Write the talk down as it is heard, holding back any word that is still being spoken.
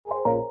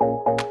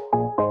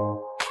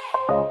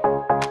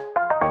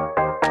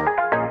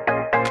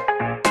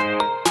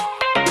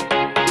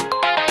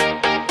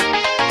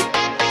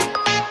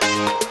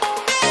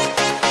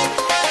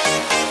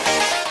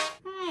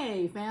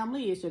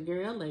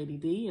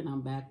and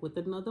I'm back with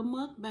another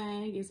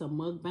mukbang. It's a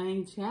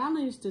mukbang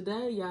challenge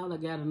today, y'all. I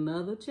got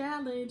another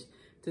challenge.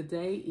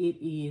 Today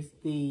it is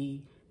the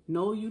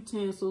No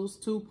Utensils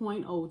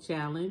 2.0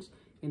 challenge,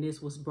 and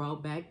this was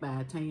brought back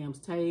by Tam's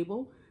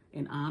Table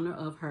in honor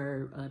of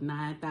her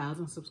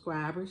 9,000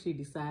 subscribers. She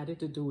decided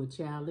to do a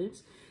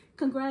challenge.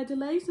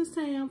 Congratulations,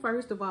 Tam.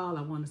 First of all,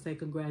 I want to say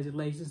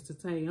congratulations to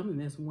Tam,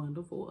 and that's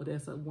wonderful.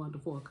 That's a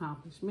wonderful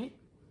accomplishment.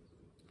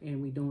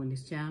 And we're doing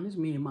this challenge,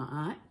 me and my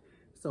aunt,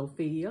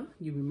 Sophia.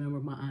 You remember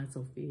my Aunt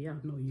Sophia,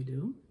 I know you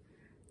do.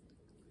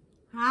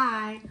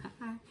 Hi.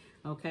 Hi.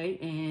 Okay,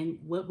 and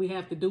what we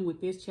have to do with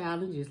this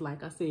challenge is,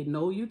 like I said,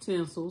 no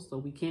utensils, so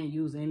we can't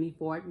use any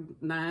fork,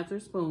 knives,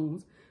 or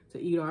spoons to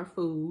eat our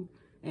food,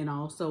 and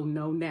also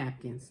no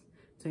napkins.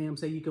 Tam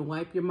said you can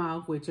wipe your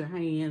mouth with your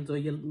hands or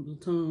your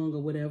tongue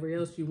or whatever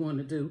else you want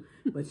to do,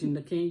 but you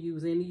can't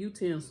use any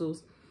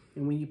utensils.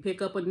 And when you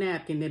pick up a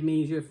napkin, that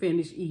means you're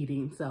finished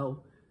eating.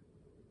 So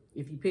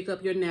if you pick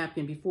up your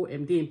napkin before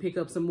and then pick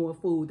up some more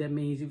food, that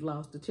means you've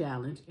lost the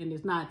challenge, and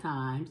it's not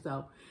time.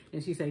 So,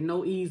 and she said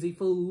no easy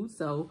food.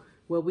 So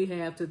what we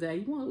have today,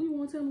 you want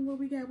to tell them what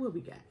we got? What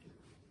we got?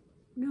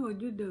 No,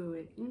 you do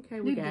it.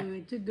 Okay,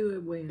 You do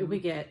it well. We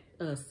got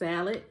a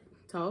salad,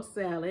 tossed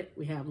salad.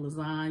 We have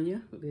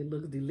lasagna. It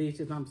looks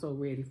delicious. I'm so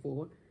ready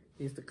for it.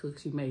 It's the cook.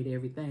 She made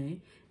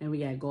everything. And we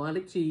got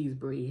garlic cheese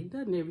bread.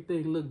 Doesn't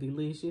everything look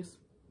delicious?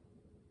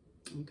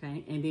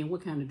 Okay, and then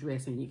what kind of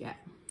dressing you got?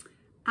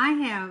 I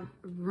have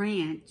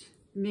ranch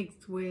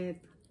mixed with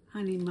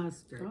honey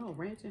mustard. Oh,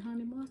 ranch and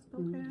honey mustard.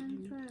 Okay, I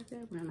ain't tried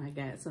that one. I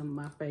got some of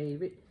my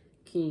favorite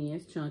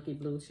Ken's chunky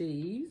blue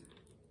cheese.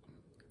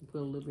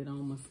 Put a little bit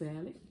on my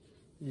salad.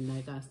 And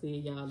like I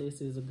said, y'all,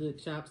 this is a good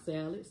chopped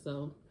salad,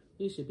 so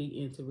it should be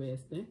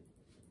interesting.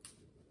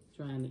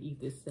 Trying to eat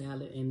this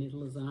salad and this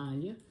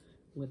lasagna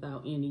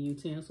without any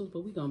utensils,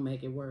 but we're gonna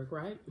make it work,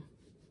 right?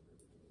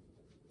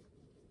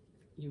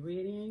 You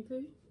ready,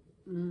 Auntie?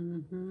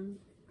 Mm-hmm.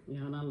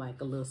 Yeah, and I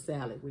like a little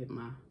salad with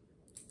my,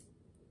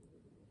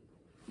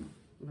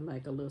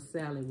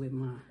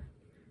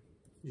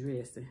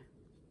 dressing.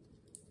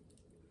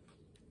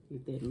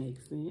 If that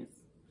makes sense.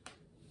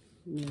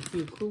 And then a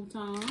few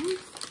croutons.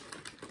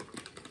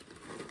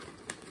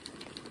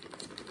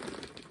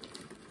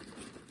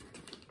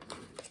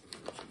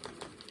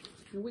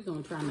 And we're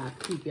gonna try not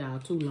to keep y'all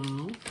too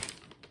long.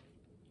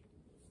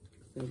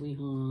 So we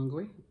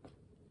hungry.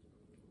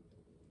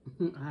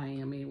 I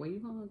am anyway.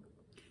 You hungry?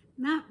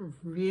 Not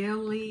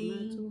really.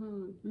 Not too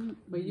hungry.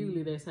 But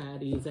usually that's how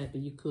it is after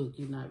you cook.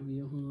 You're not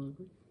real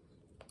hungry.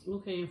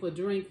 Okay, and for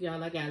drink,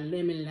 y'all, I got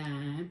lemon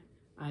lime,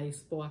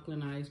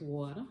 sparkling ice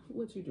water.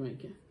 What you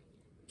drinking?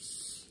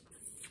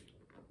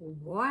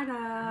 Water.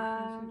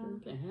 What you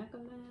drinking? Hack of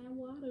lime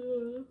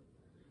water.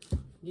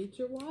 Get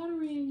your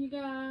water in, you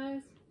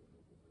guys.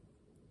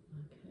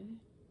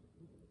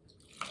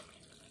 Okay.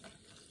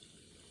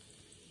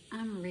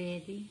 I'm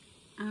ready.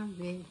 I'm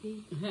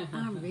ready.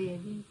 I'm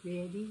ready,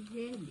 ready.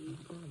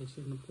 Probably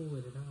shouldn't have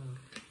poured it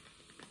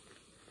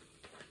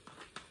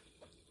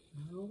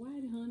all. All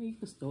righty, honey. You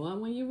can start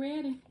when you're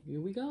ready.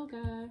 Here we go,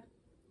 guys.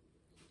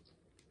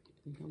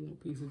 I think I want a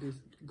piece of this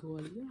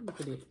garlic. Yeah, look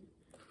at that.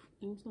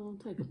 So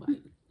take a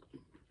bite.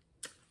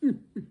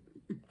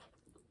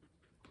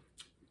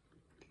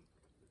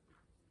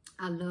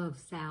 I love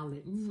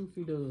salads.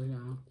 She does,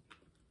 y'all.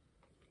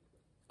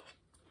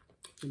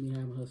 She be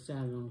having her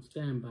salad on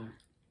standby.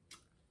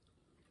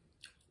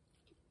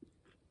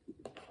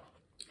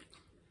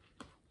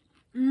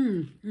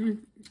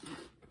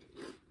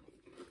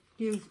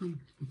 Excuse me.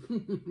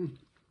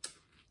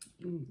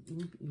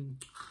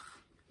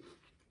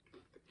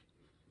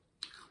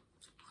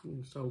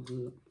 It's so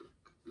good.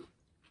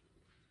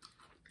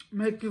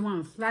 Make you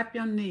want to slap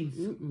your knees.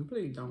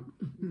 Please don't.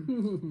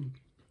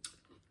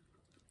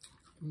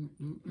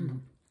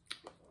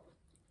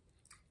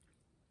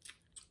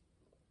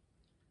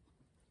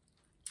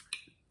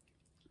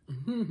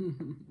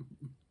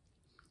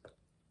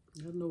 I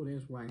know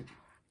that's right.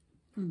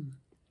 I'm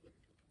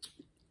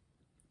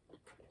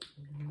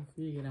gonna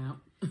figure it out.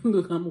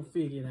 Look, I'm gonna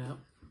figure it out.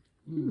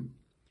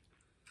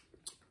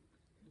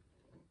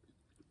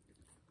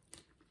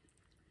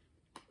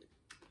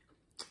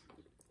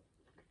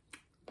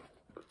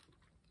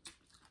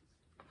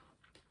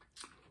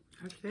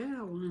 I said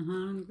I wasn't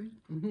hungry.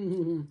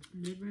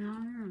 Maybe I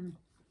am.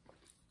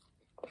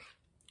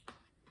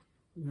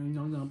 You ain't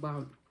know nothing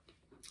about it.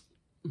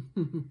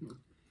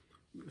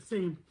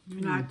 See,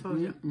 you know, I told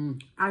you,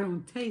 I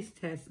don't taste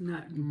test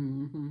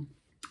nothing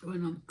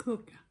when I'm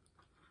cooking.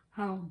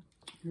 How?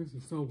 This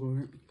is so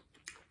good.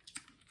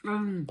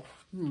 I'm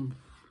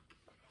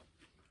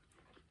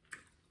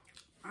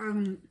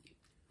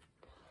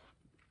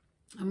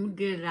gonna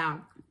get it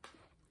out.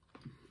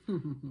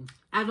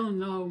 I don't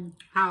know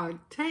how it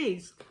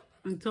tastes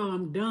until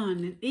I'm done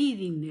and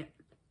eating it.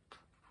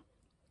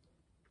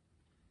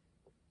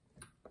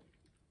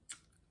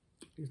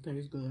 It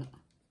tastes good.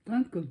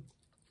 Thank you.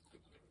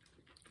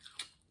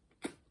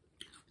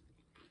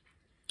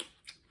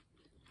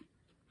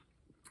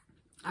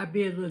 I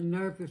be a little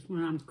nervous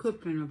when I'm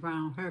cooking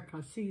around her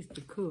because she used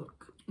to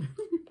cook.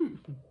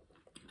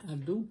 I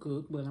do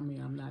cook, but I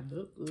mean, I'm not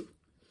the cook.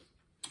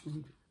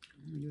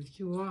 You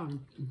sure are.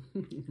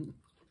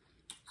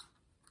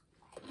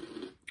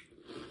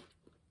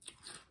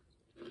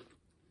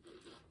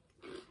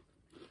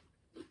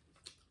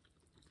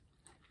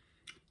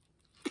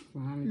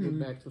 Trying to get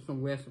back to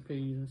some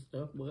recipes and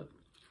stuff, but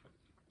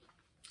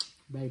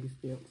baby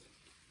steps.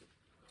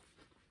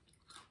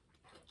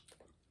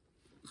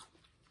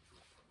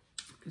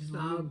 It's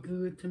all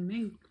good to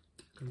me.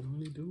 Can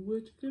only do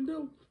what you can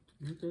do.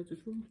 Ain't that the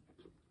truth?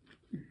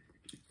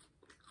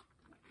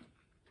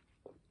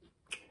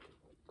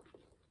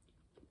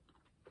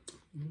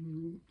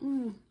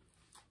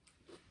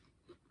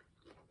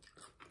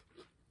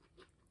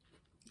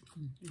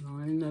 No,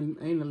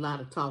 ain't a lot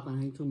of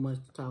talking. Ain't too much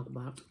to talk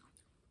about.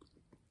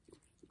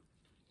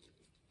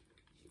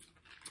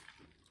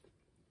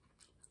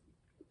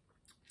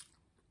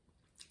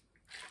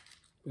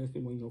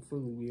 Especially when your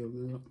food real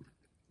good.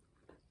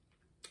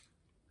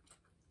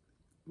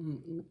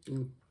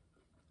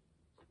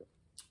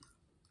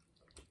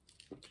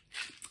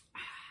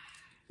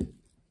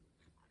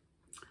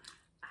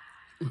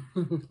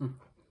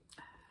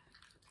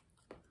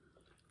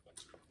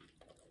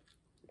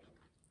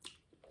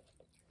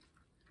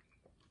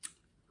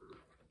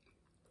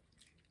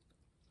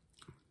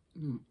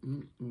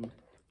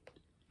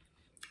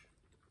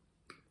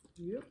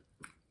 Yep.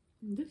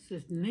 This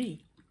is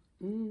neat.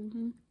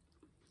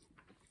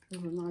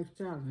 It's a nice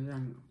challenge,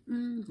 ain't it?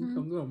 It's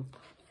a good one.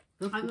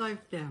 I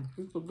like that.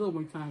 It's a good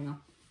one, Tanya.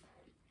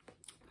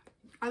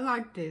 I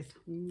like this.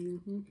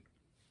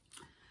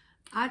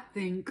 I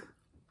think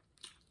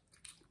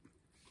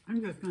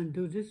I'm just going to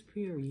do this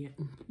period.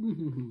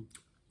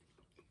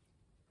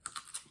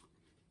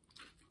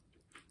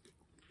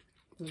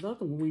 The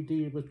other one we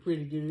did was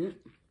pretty good.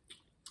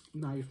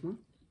 Nice one.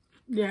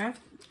 Yes.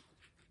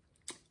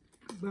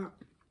 But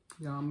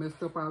y'all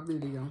messed up our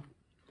video.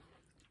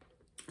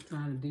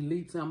 Trying to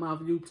delete something off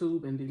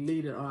YouTube and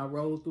delete it, or I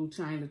rolled through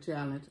China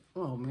challenge.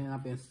 Oh man,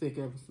 I've been sick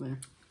ever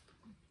since.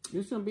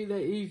 It shouldn't be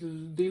that easy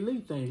to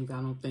delete things,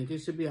 I don't think. It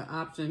should be an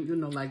option, you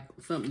know, like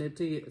something that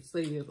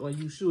says, are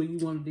you sure you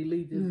want to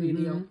delete this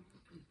video?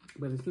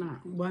 But it's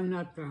not. Why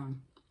not?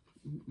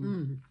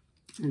 And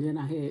then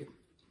I had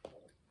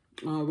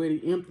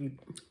already emptied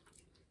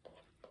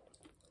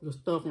the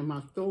stuff in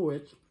my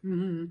storage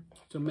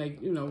to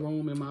make, you know,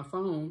 room in my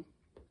phone.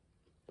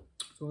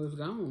 So it's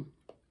gone.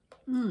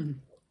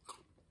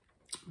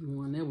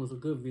 One, that was a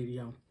good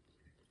video.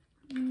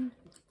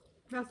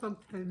 That's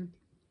okay.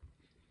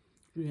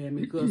 You had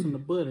me cussing the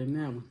butt in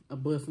that one. A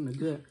bust in the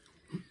gut.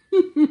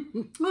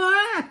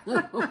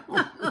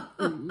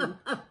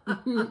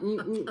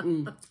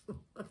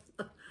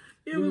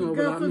 It was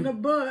gussing the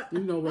butt. You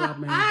know what I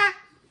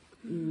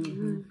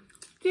mean.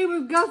 She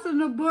was gussing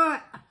the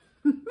butt.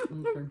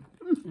 Okay.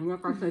 And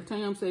like I said,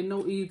 Tam said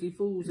no easy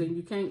foods, and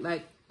you can't,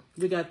 like,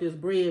 we got this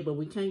bread, but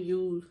we can't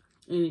use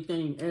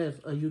anything as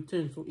a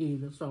utensil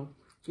either. So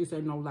she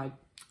said no, like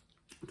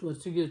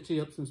tortilla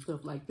chips and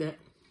stuff like that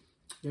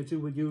you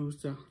would use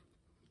to.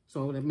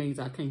 So that means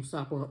I can't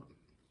sop up.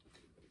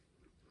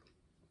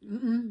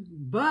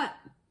 But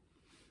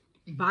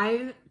buy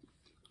it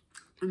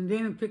and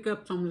then pick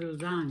up some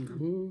lasagna.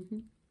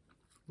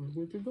 That's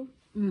what you do.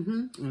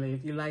 And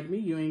if you like me,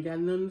 you ain't got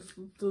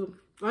nothing to.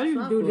 I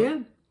didn't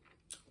do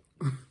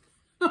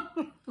that.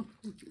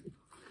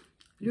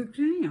 You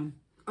can.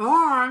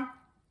 Or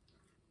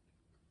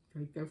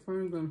take that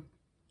finger.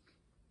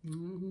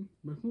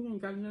 But you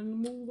ain't got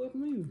nothing to move with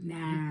me.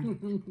 Nah.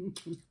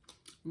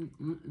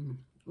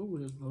 Oh,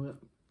 that's good.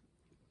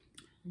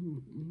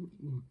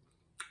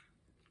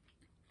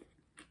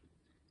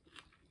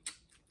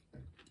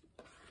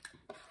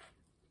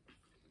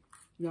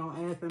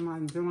 Y'all asked, am I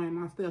enjoying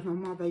myself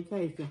on my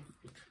vacation?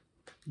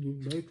 You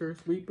baked her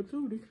sweet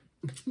patootie.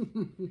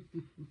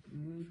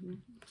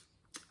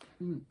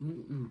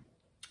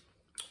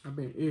 I've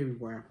been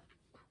everywhere.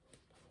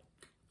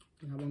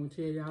 I want to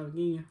tell y'all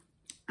again.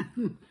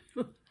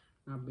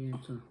 I've been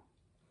to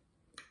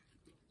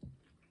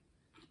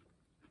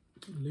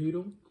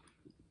Lidl.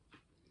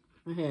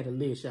 I had a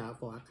lid shot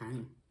before I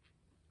came.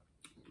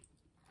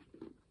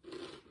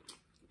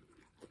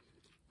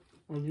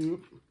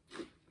 You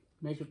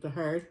make it to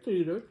Harris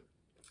Teeter.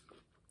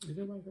 Is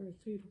that right, Harris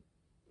Teeter?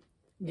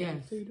 Yes.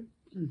 Harris Teeter?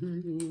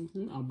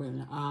 I've been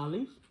to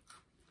Ollie's.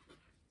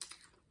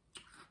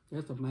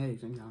 That's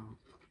amazing, y'all.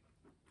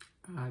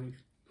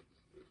 Ollie's.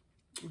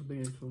 I've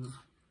been to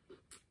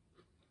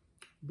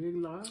Big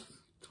Lots,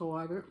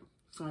 Target,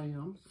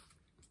 Sam's,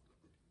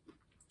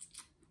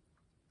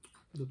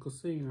 the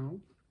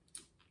casino,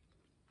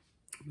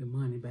 the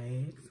money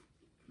bags.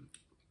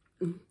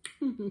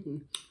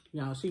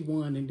 Y'all, she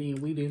won, and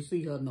then we didn't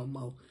see her no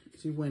more.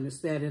 She went and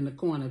sat in the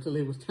corner till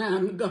it was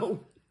time to go.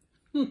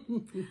 I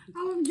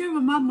was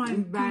giving my money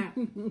back.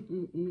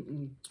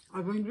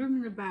 I've been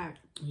giving it back.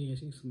 Yeah,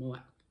 she's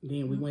smart.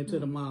 Then we went to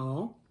the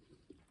mall.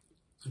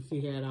 And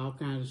she had all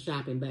kinds of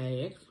shopping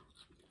bags.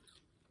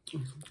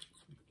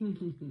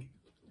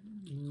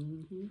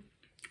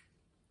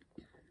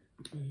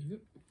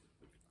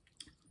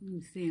 Let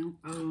me see.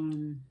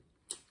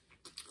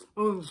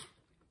 Oh,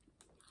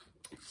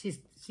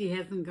 she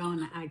hasn't gone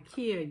to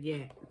IKEA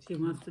yet. She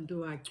wants to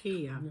do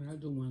IKEA. Yeah, I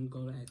do want to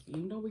go to IKEA.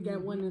 Even though we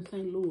got one in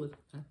St. Louis,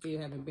 I still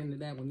haven't been to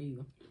that one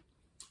either.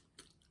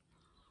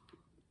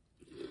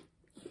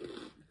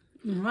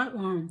 What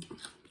one?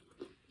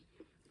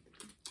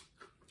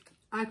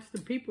 Ask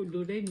the people,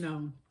 do they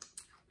know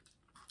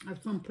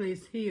of some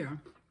place here?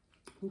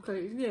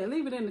 Okay, yeah,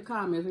 leave it in the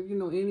comments if you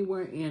know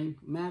anywhere in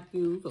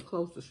Matthews or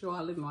close to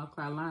Charlotte, North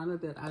Carolina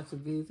that I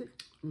should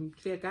visit and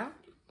check out.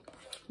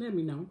 Let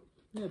me know.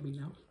 Let me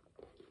know.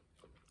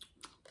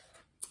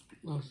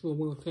 I'm sure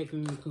we'll take it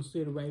into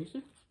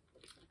consideration.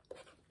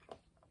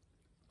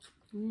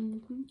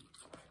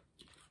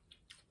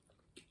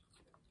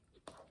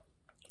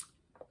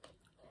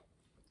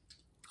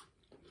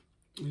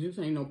 This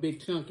ain't no big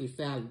chunky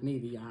salad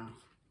neither, y'all.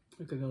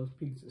 Look at those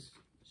pieces.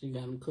 She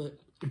got them cut.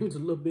 It's a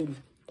little bit of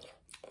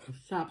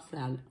chopped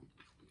salad.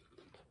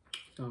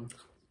 So,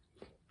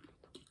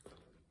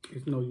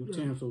 it's no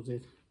utensils.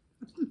 It's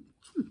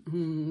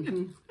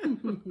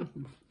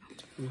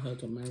with her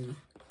tomato.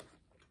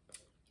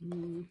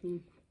 The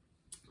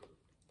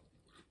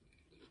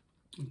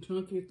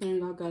chunkiest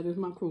thing I got is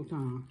my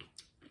crouton.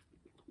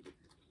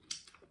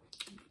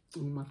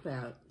 And my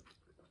salad.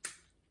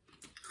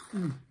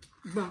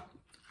 But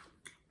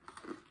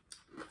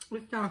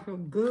it sounds so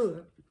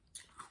good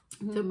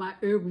to my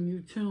urban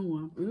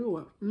utensil.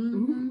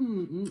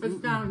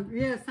 It sounds,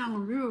 yeah, it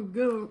sounds real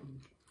good.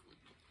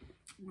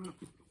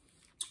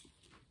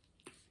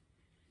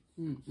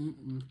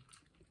 I'm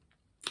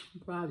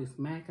probably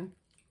smacking,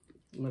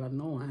 but I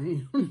know I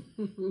am.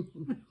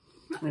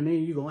 And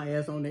then you gonna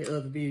ask on that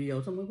other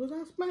video, someone, was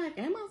I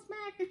smacking? Am I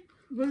smacking?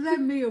 Was that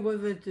me or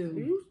was it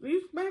you?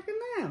 You smacking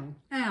now.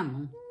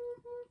 Animal.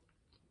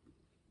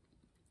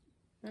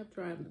 I'm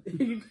trying to,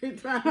 you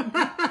trying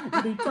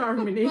to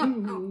determine it.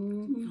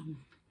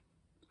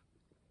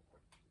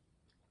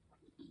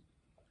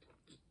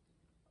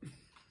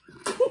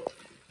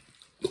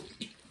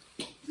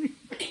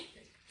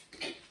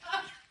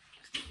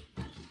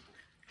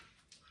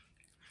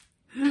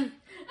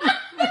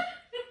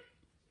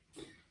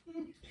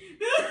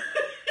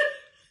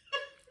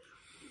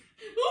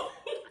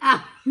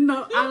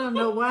 No, I don't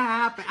know what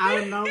happened.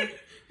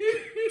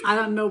 I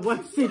don't know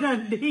what she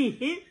done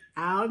did.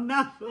 I don't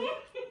know.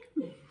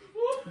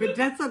 But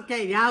that's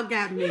okay. Y'all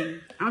got me.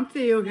 I'm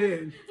still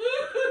here.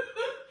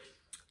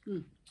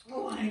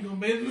 Oh, I ain't gonna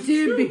make it.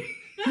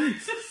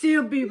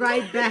 She'll be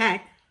right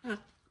back. Girl,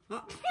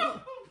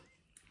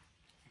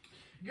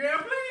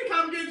 please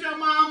come get your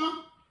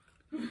mama.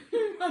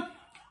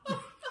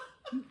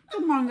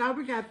 Come on now,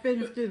 we gotta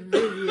finish this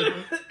video.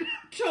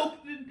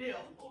 Choke to death.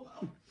 Hold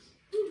on.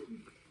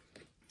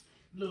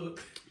 Look.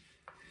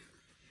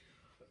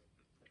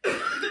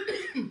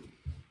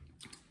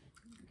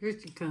 Here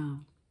she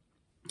comes.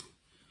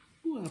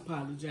 Oh, I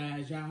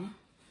apologize, y'all.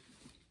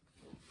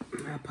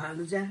 I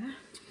apologize.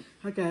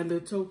 I got a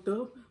little choked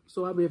up,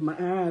 so I bet my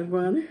eyes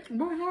running.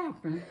 What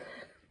happened?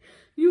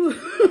 You over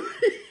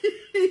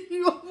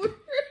here.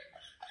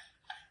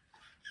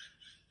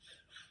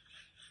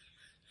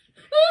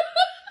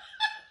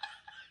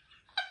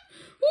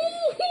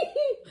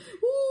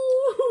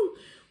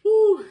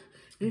 Ooh,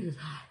 it is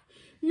hot.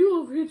 You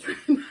over here trying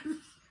to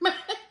smack.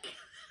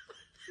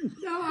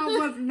 No, I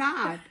was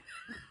not.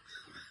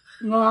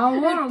 No, I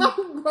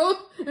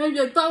wasn't. And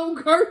your thumb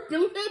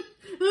gurgling.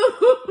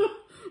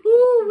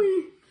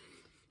 Ooh,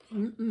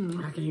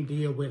 I can't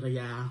deal with her,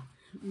 y'all.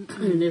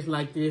 And it's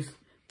like this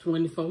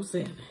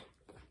 24/7.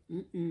 I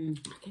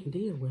can't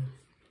deal with her.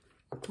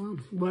 I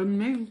promise. Wasn't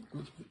me.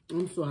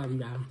 I'm sorry,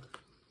 y'all.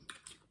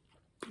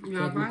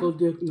 Y'all right?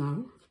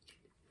 No.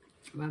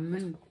 Wasn't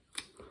me.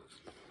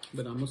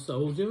 But I'm a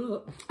soldier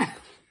up.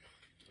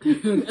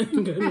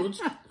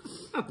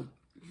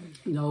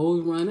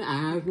 Nose running,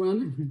 eyes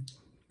running.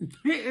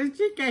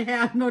 She can't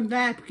have no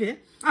napkin.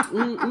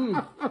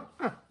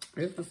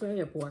 That's the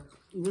sad part.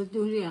 Let's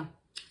do here.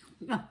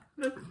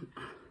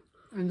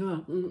 And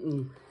look.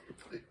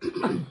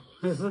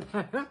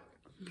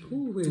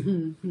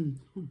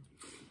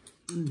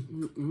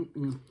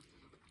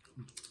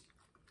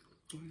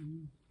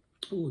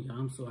 Oh, yeah,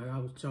 I'm sorry. I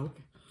was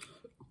choking.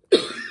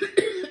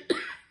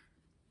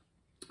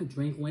 The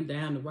drink went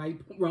down the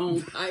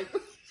wrong pipe.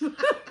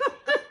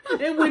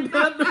 It went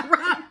down the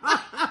right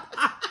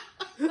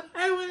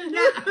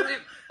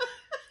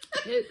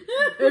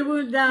It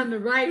went down the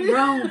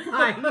wrong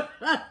pipe.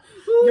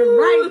 The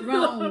right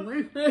wrong.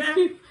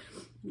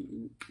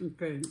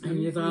 Okay.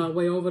 And it's all the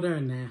way over there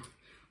now.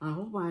 I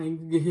hope I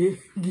ain't get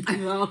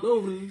it all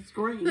over the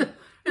screen.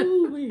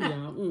 Ooh,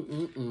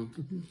 y'all.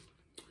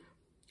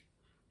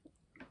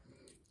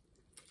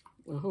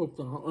 I hope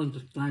y'all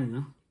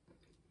understand.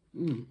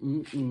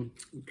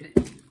 Okay.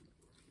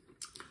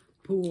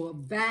 Pull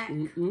back.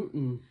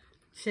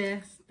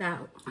 Chest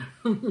out.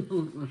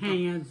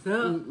 Hands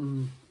up.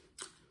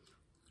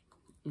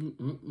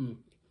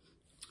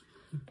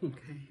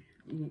 Okay.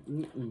 I'm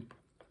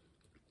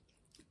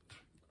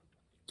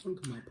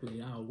gonna put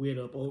y'all wet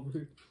up over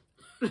here.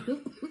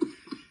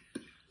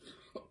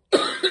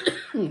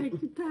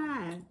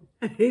 time.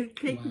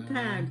 Take your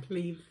time,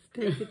 please.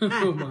 Take your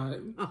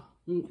time.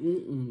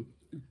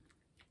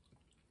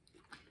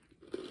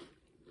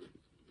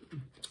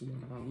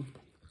 Wow.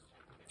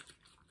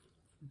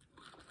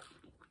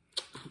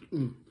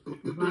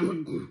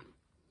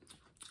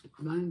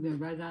 Ronnie been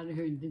right out of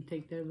here and didn't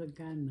take that little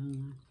guy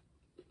none.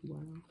 Wow.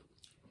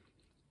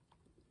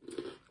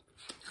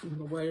 You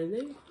know where it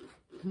is?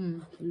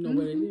 You You know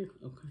where it is?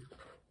 Okay.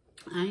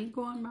 I ain't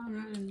going around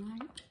there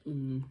tonight.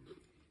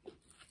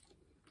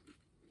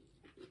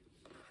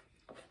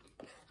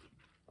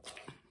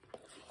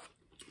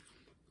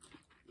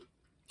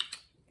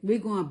 We're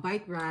going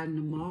bike riding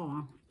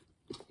tomorrow.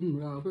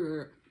 Y'all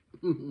heard?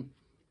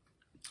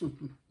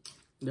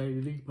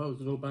 Lady Lee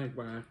posted no bike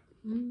ride.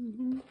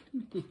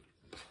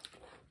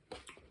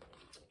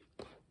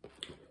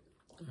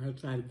 I'll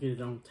try to get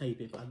it on tape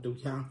if I do,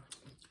 y'all.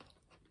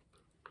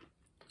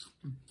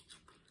 I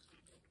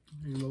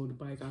ain't rode the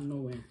bike I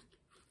know in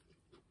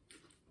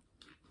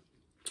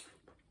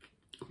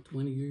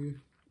 20 years.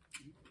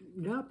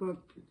 Yeah, but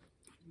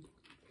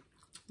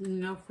you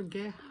never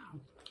forget how.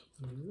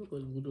 Yeah,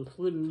 but with the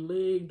foot and the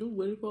leg do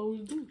what it's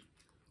supposed to do.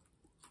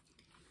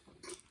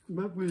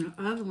 But when the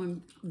other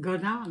one go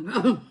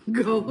down,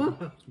 go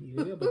up.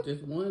 Yeah, but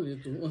this one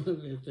is the one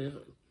that just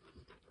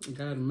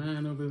got a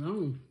mind of his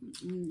own.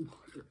 You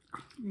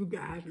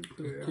got it,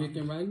 girl.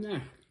 Kicking right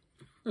now.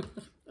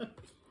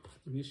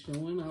 He's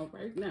showing off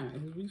right now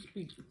as we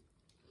speak.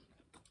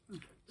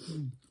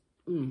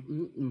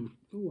 Ooh,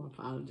 I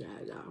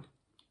apologize, y'all.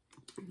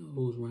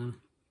 Who's running?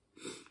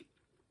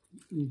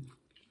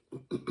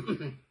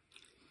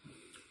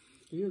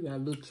 Still got a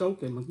little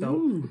choke in my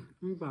throat.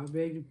 I'm about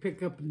ready to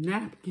pick up a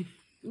napkin.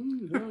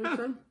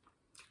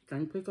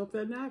 Can't pick up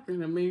that napkin.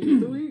 That means you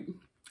do eat.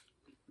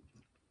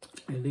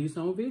 At least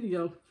on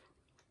video.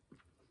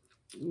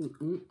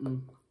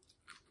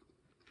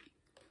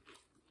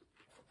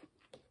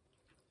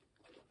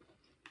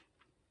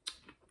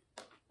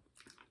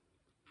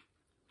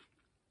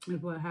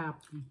 That's what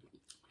happened.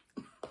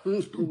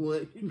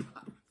 What?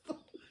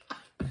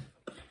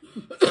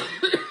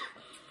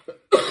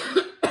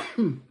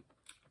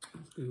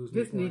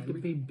 This needs to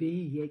be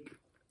big.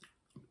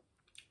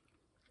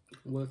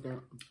 What's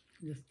that?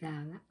 The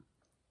salad.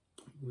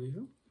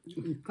 Well,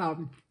 It's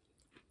called,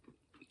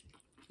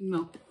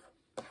 no.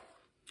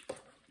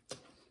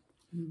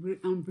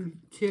 I'm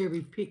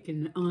cherry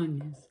picking the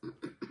onions.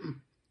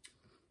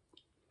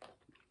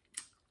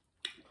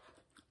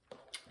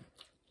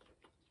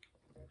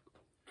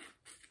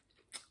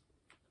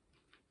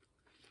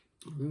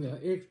 we got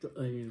extra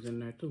onions in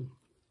there too.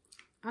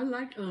 I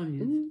like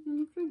onions.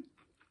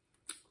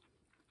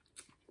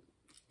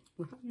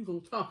 Well, how you gonna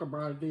talk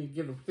about it then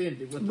get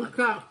offended with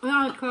Because,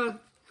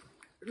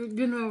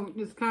 you know,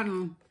 it's kind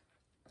of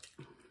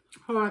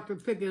hard to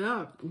pick it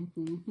up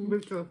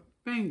with your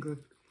fingers.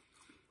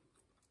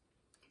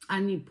 I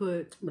need to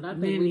put I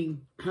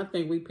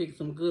think we picked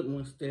some good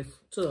ones that's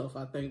tough.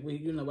 I think we,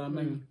 you know what I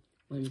mean,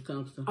 when it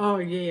comes to. Oh,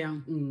 yeah.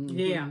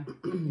 Yeah.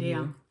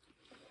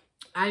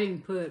 I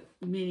didn't put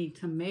many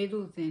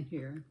tomatoes in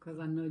here because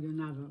I know you're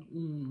not a,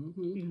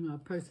 you know, a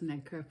person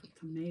that cares for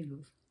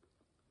tomatoes.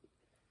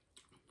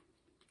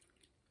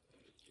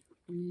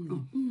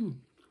 And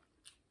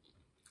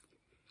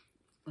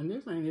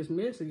this ain't as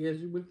messy as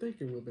you would think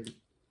it would be.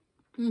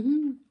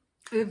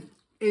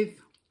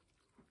 It's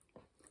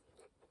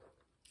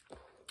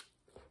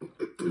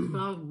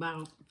all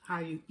about how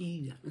you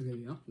eat it.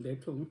 Yeah,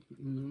 that too.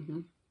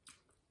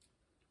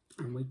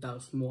 And we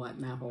thought smart,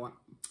 not hard.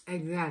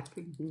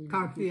 Exactly.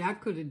 Cause see, I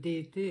could have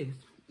did this.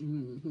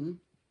 We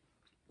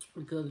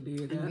could have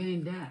did that. And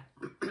then that.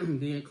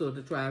 Then could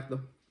have tried to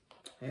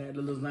have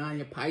the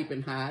lasagna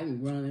piping hot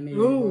and running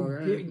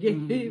everywhere.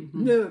 Everywhere.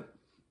 Look,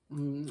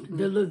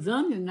 the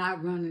lasagna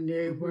not running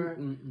everywhere.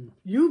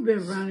 You've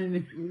been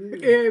running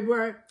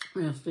everywhere.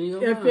 And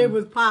still if it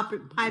was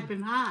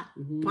piping hot.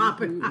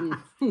 Popping hot.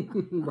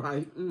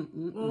 Right.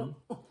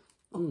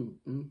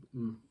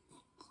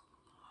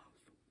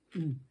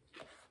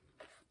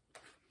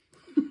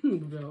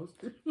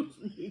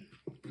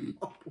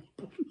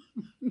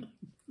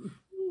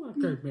 I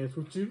can't mess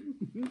with you.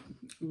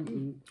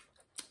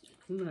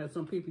 You know,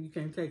 some people you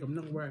can't take them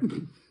nowhere.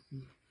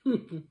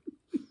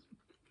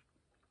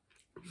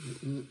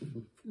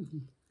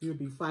 You'll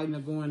be fighting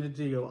or going to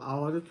jail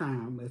all the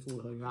time. That's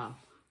what y'all.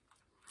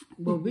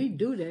 Well, we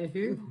do that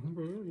here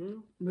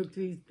with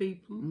these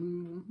people.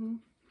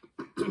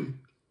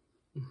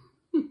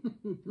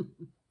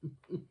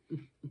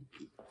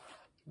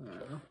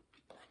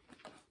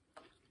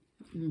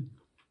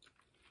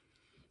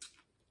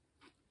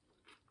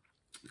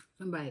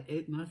 Somebody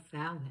ate my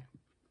salad.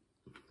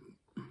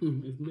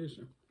 It's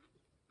missing.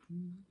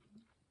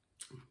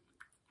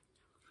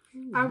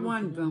 I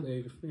wonder,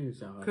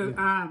 could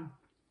I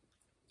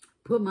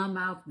put my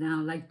mouth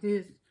down like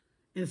this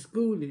and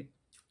scoot it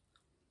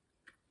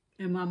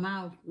in my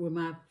mouth with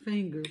my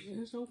fingers?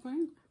 It's so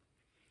fine.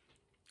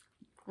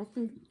 I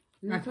think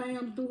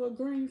Tamz do her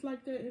greens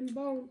like that in the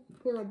bowl.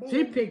 Put her bowl.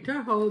 She picked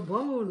her whole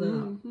bowl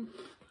up.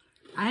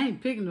 I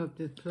ain't picking up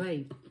this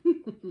plate.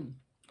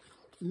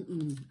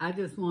 I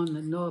just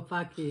wanted to know if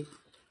I could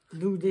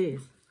do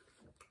this.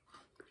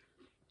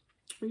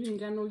 You ain't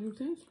got no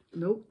utensils?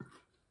 Nope.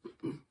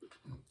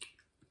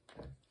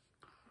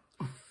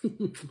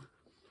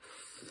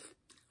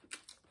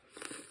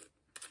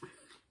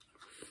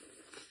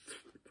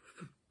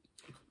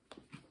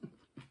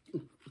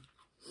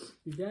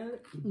 You got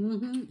it?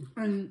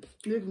 And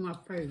look at my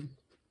face.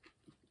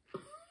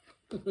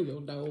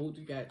 Your dog,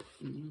 you got it.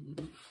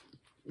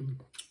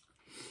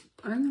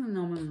 I don't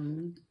know my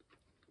name.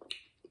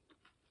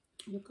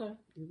 Okay,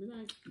 give it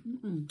nice.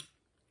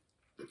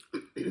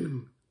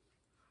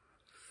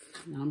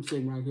 Now I'm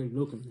sitting right here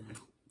looking at it.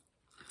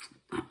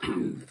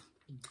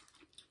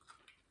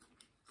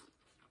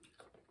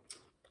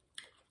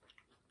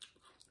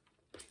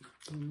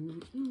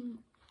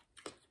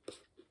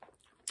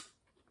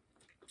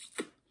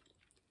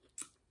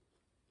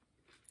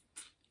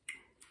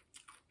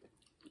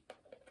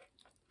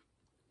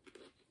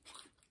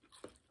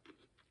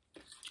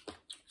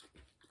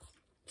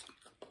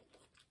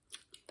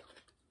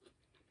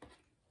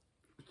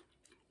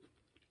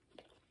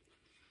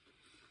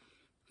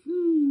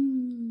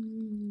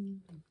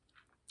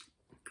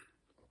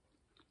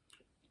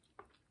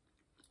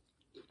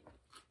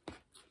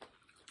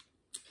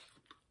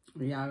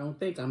 Y'all don't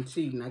think I'm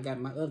cheating. I got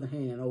my other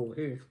hand over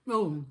here.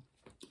 Oh.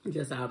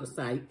 Just out of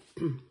sight.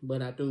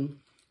 But I do.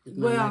 It's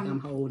not like I'm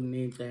holding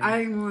anything. I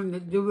didn't want to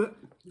do it.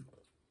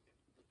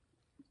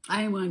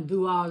 I didn't want to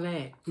do all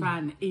that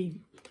trying to eat.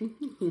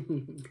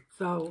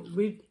 So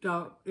we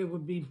thought it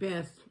would be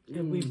best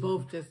if we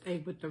both just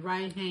ate with the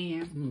right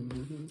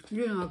hand.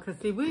 You know, because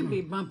see, we'd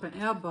be bumping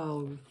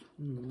elbows.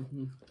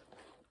 And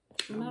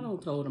I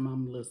don't told him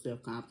I'm a little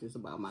self-conscious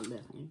about my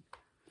left hand.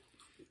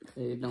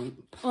 They don't.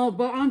 Oh,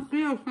 but I'm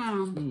still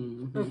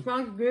trying. If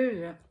I did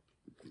it,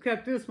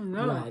 kept this one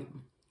up. Right.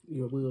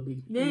 You will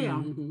be.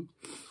 Yeah.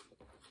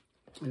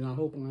 And I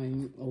hope I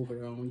ain't over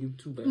there on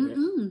YouTube.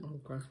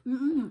 Okay.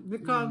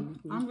 Because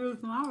I'm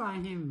using my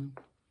right hand.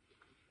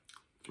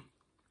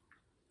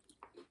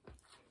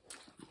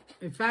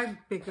 If I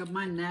pick up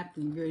my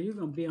napkin, girl, you're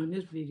going to be on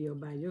this video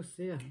by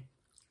yourself.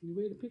 You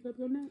ready to pick up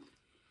your napkin?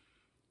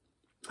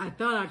 I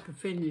thought I could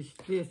finish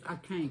this. I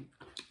can't.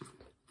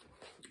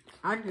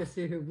 I can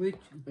sit here with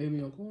you. Baby,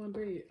 your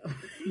cornbread.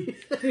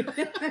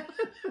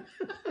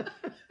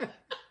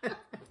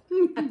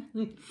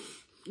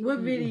 What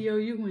video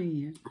you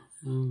in?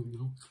 I don't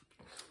know.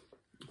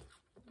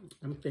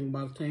 I'm thinking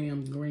about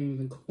Tamz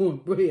greens and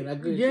cornbread. I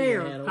guess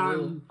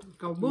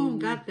because Boom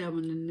got that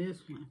one in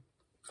this one.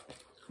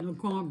 No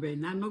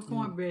cornbread. Not no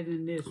cornbread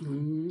in this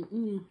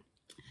one.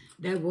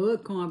 That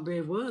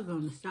cornbread was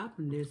on the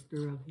shopping list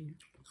earlier.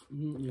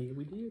 Yeah,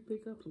 we did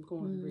pick up some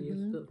cornbread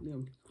and stuff.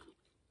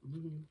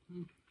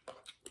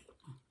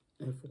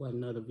 And for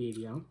another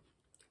video.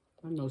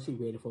 I know she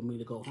ready for me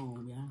to go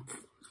home, y'all.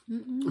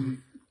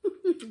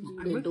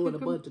 Been doing a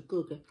bunch of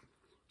cooking.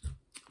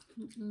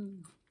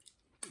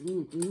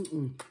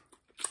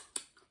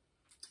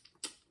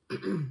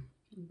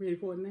 Ready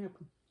for a nap?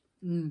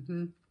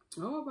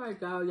 All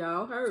right,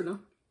 y'all heard them.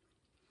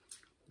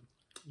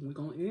 We're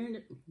gonna end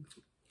it.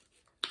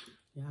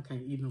 Y'all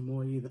can't eat no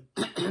more either.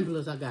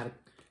 Plus, I gotta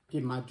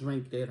get my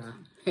drink that I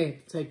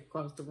had to take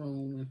across the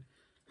room.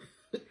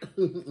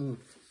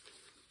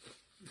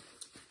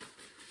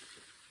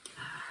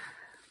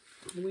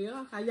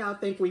 Well, how y'all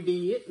think we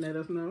did? Let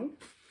us know.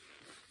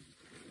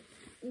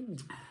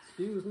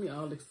 Excuse me,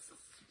 all this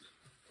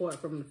apart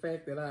from the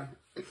fact that I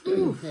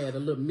had a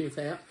little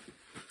mishap.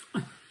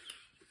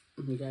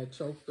 We got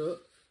choked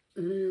up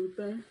and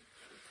everything.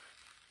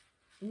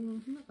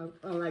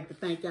 I'd like to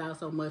thank y'all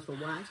so much for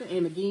watching.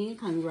 And again,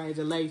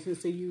 congratulations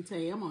to you,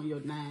 Tam, on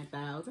your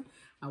 9,000.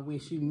 I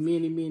wish you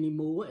many, many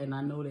more. And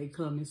I know they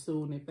coming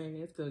soon and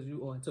fast because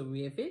you are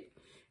terrific.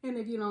 And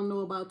if you don't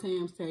know about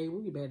Tam's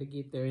Table, you better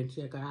get there and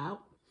check her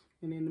out.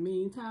 And in the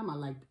meantime, I'd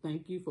like to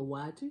thank you for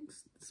watching,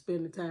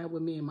 spending time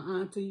with me and my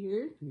auntie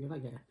here. I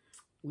got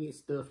weird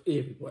stuff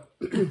everywhere.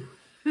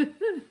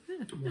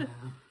 Wow.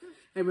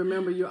 And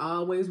remember, you're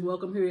always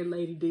welcome here at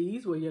Lady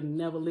D's, where you'll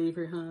never leave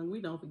here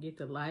hungry. Don't forget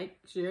to like,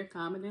 share,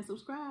 comment, and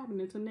subscribe.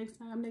 And until next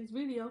time, next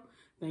video,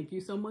 thank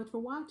you so much for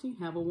watching.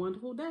 Have a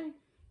wonderful day.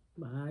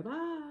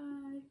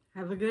 Bye-bye.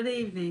 Have a good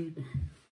evening.